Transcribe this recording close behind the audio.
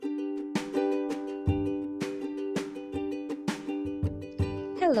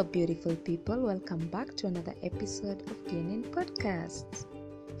Hello, beautiful people. Welcome back to another episode of DNN Podcasts.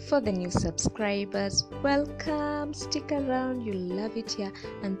 For the new subscribers, welcome. Stick around. You'll love it here.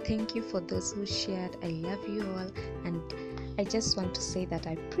 And thank you for those who shared. I love you all. And I just want to say that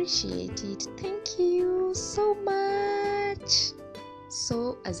I appreciate it. Thank you so much.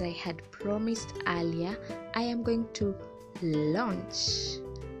 So, as I had promised earlier, I am going to launch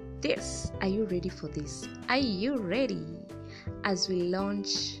this. Are you ready for this? Are you ready? As we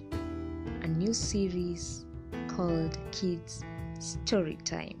launch a new series called Kids Story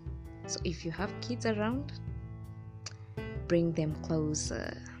Time. So if you have kids around, bring them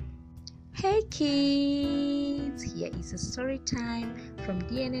closer. Hey kids, here is a story time from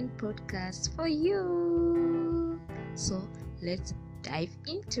DNN Podcast for you. So let's dive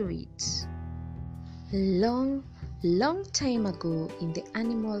into it. Long time ago in the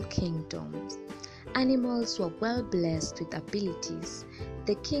animal kingdoms, animals were well blessed with abilities.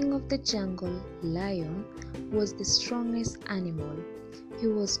 The king of the jungle, lion, was the strongest animal. He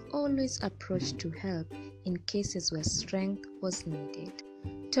was always approached to help in cases where strength was needed.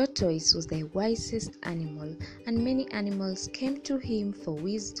 Tortoise was the wisest animal, and many animals came to him for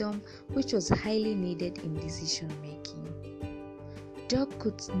wisdom, which was highly needed in decision making. Dog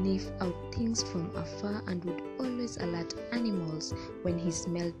could sniff out things from afar and would always alert animals when he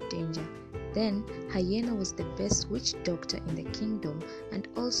smelled danger. Then, Hyena was the best witch doctor in the kingdom and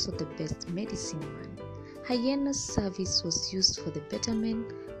also the best medicine man. Hyena's service was used for the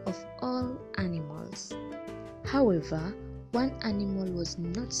betterment of all animals. However, one animal was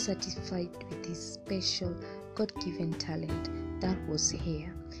not satisfied with his special God-given talent, that was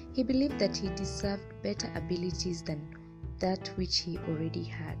Hare. He believed that he deserved better abilities than that which he already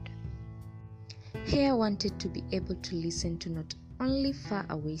had. Hare wanted to be able to listen to not only far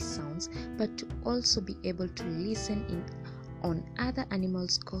away sounds, but to also be able to listen in on other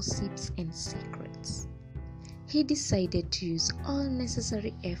animals' gossips and secrets. He decided to use all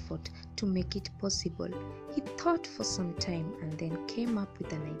necessary effort to make it possible. He thought for some time and then came up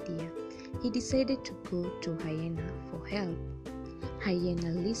with an idea. He decided to go to Hyena for help.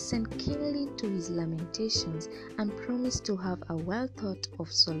 Hyena listened keenly to his lamentations and promised to have a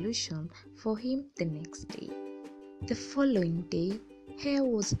well-thought-of solution for him the next day. The following day, Hare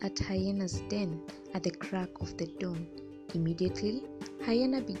was at Hyena's den at the crack of the dawn. Immediately,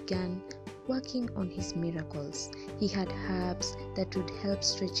 Hyena began working on his miracles. He had herbs that would help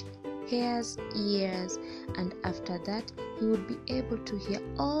stretch Hare's ears, and after that, he would be able to hear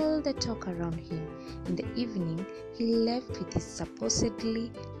all the talk around him. In the evening, he left with his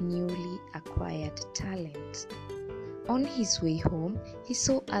supposedly newly acquired talent. On his way home, he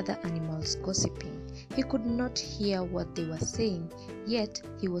saw other animals gossiping. He could not hear what they were saying, yet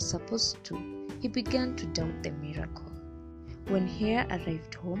he was supposed to. He began to doubt the miracle. When Hare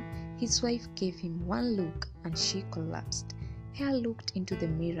arrived home, his wife gave him one look and she collapsed. Hare looked into the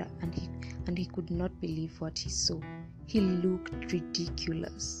mirror and he could not believe what he saw. He looked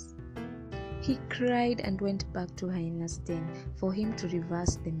ridiculous. He cried and went back to Hyena's den for him to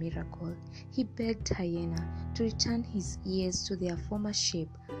reverse the miracle. He begged Hyena to return his ears to their former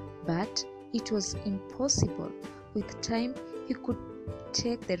shape, but it was impossible. With time, he could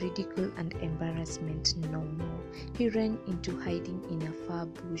take the ridicule and embarrassment no more. He ran into hiding in a far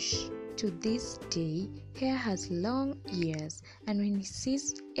bush. To this day, Hare has long ears, and when he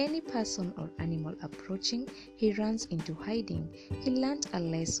sees any person or animal approaching, he runs into hiding. He learned a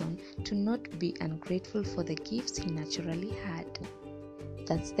lesson to not be ungrateful for the gifts he naturally had.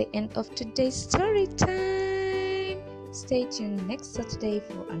 That's the end of today's story time. Stay tuned next Saturday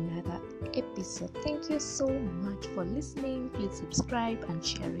for another episode. Thank you so much for listening. Please subscribe and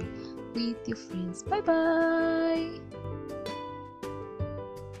share it with your friends. Bye bye.